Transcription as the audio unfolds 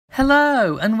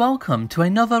Hello and welcome to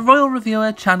another Royal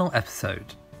Reviewer channel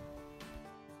episode.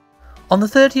 On the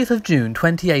 30th of June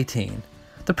 2018,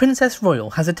 the Princess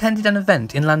Royal has attended an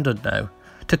event in Llandudno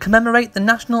to commemorate the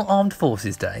National Armed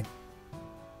Forces Day.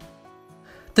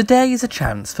 The day is a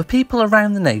chance for people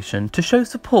around the nation to show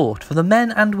support for the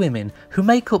men and women who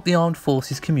make up the armed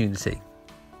forces community.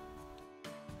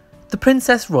 The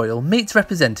Princess Royal meets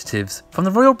representatives from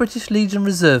the Royal British Legion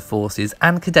Reserve Forces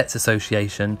and Cadets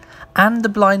Association and the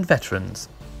Blind Veterans.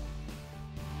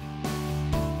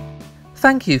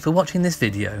 Thank you for watching this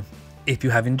video. If you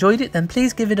have enjoyed it, then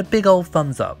please give it a big old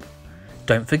thumbs up.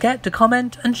 Don't forget to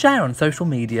comment and share on social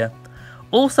media.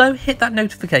 Also hit that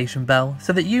notification bell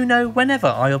so that you know whenever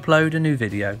I upload a new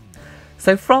video.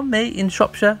 So from me in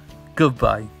Shropshire,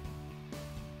 goodbye.